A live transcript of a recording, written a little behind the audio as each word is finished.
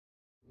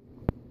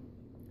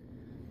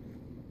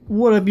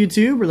What up,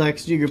 YouTube?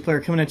 Relax Jigger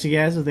Player coming at you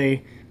guys with a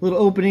little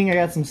opening. I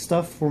got some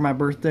stuff for my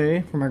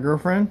birthday for my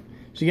girlfriend.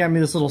 She got me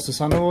this little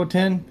Susanowo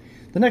tin.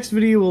 The next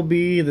video will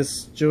be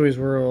this Joey's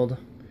World.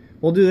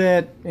 We'll do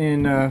that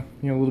in a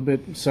little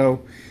bit.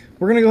 So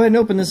we're gonna go ahead and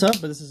open this up.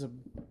 But this is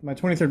my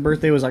 23rd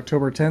birthday was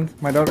October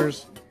 10th. My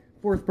daughter's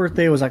 4th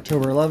birthday was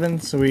October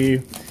 11th. So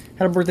we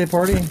had a birthday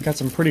party. Got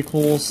some pretty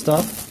cool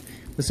stuff.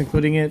 This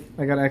including it.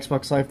 I got an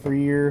Xbox Live for a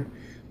year.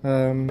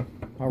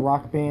 A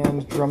rock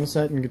band, drum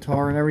set, and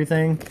guitar and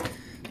everything.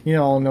 You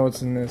all know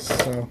what's in this,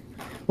 so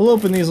we'll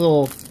open these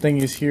little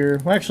thingies here.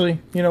 Well, actually,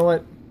 you know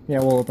what? Yeah,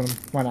 we'll open them.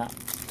 Why not?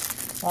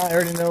 I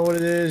already know what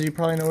it is. You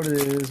probably know what it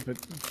is, but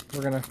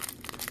we're gonna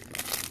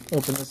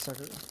open this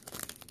sucker.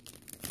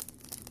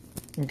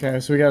 Okay,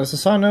 so we got a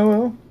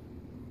Susanowo,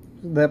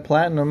 that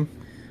Platinum,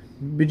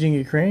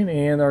 Bijingi Crane,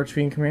 and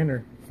Archfiend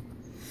Commander.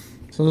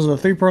 So those are the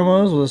 3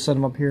 promos. We'll just set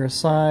them up here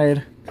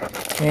aside.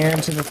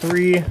 And to the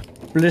 3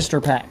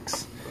 blister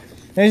packs.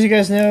 As you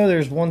guys know,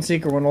 there's 1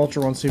 Secret, 1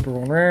 Ultra, 1 Super,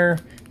 1 Rare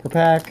per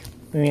pack,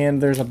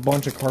 and there's a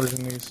bunch of cards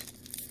in these.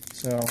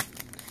 So,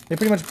 they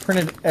pretty much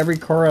printed every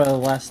card out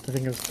of the last, I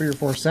think it was 3 or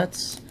 4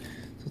 sets. So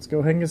let's go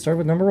ahead and get started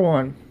with number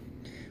 1.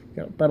 We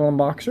got Battle and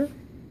Boxer,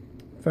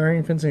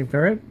 Firing Fencing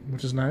Ferret,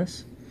 which is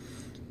nice,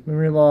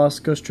 Memory Loss,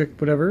 Ghost Trick,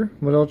 whatever,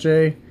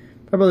 Modolce,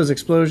 Five Brothers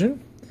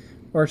Explosion,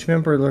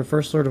 Archemperor, the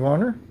First Lord of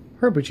Honor,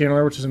 Harpy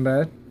Channeler, which isn't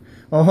bad.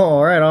 Oh,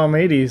 alright, all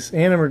 80s,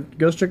 and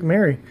Ghost Trick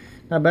Mary.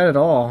 Not bad at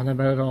all, not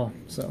bad at all.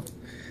 So,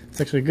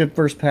 it's actually a good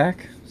first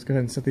pack. Let's go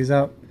ahead and set these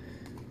out.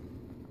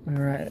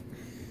 Alright,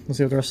 let's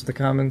see what the rest of the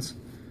commons.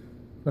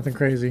 Nothing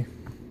crazy.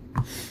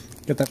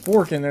 Got that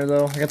fork in there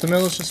though. I got the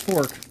malicious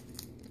fork.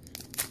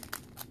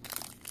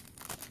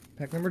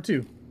 Pack number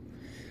 2.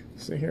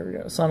 So here we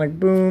got Sonic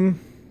Boom,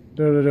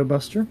 Dodo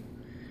Buster,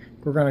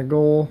 Gorgonic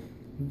Goal,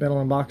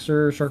 Battle and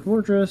Boxer, Shark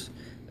Fortress,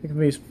 Take a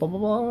Base, blah blah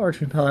blah,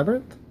 Archfiend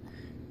Labyrinth,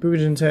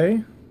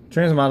 Bugajinte,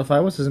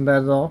 Transmodify, which isn't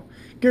bad at all.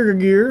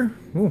 Gear,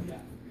 ooh,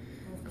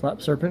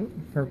 Clap Serpent,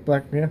 or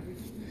Black, yeah.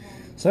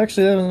 So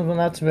actually that was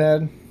not too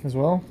bad as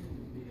well.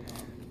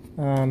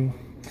 So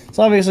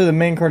obviously the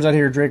main cards out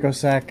here are Draco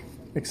Sack,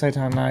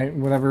 Exciton Knight,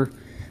 whatever.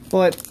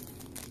 But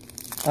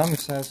I'm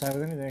satisfied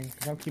with anything,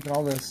 because I'm keeping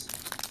all this.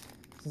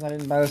 Since I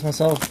didn't buy this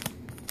myself.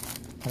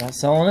 I'm not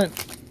selling it.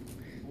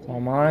 It's all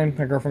mine.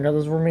 My girlfriend got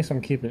this for me, so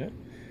I'm keeping it.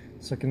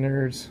 Sucking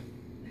nerds.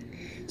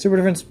 Super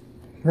Defense,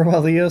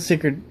 Robot Leo,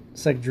 Secret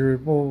Sec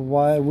Druid,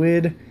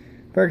 Wid,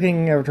 Fire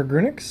King Avatar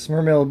Grunix,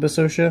 Mermail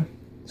Abyssosha,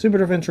 Super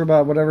Defense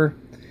Robot, whatever,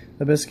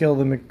 Abysscale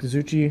the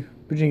Mikazuchi,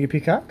 Bujingi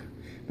Peacock,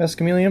 Best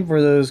Chameleon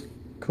for those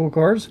cool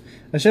cards,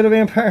 a Shadow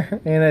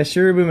Vampire, and a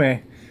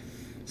Shiribume.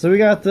 So we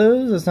got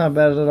those, that's not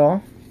bad at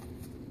all.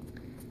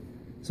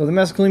 So the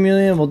Mask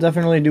Chameleon will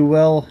definitely do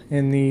well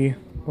in the,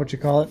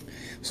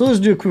 So let's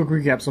do a quick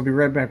recap, so I'll be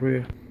right back with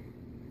you.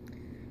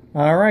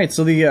 Alright,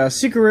 so the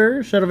Secret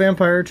Rare, Shadow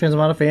Vampire,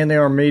 Transmodify, and they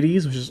are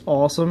mateys, which is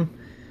awesome.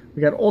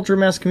 We got Ultra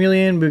Mask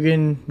Chameleon,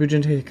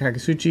 Bujinite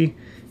Kagasuchi,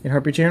 and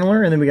Harpy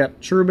Channeler, and then we got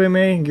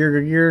Shirubeme,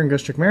 Gear, and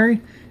Ghost Trick Mary,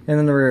 and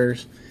then the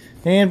rares.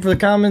 And for the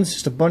commons,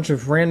 just a bunch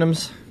of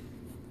randoms.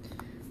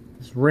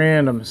 Just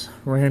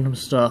random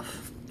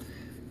stuff.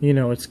 You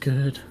know it's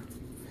good.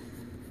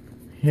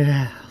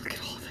 Yeah, look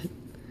at all of it.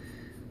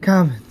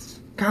 Commons.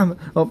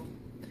 Oh,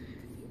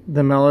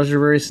 the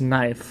Malajari's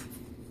Knife.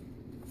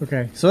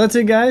 Okay, so that's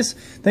it, guys.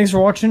 Thanks for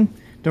watching.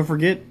 Don't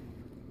forget,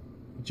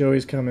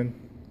 Joey's coming.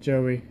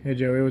 Joey. Hey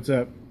Joey, what's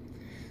up?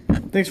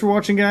 Thanks for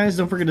watching, guys.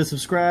 Don't forget to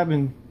subscribe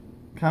and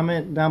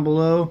comment down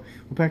below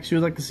what packs you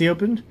would like to see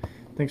opened.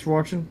 Thanks for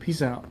watching.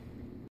 Peace out.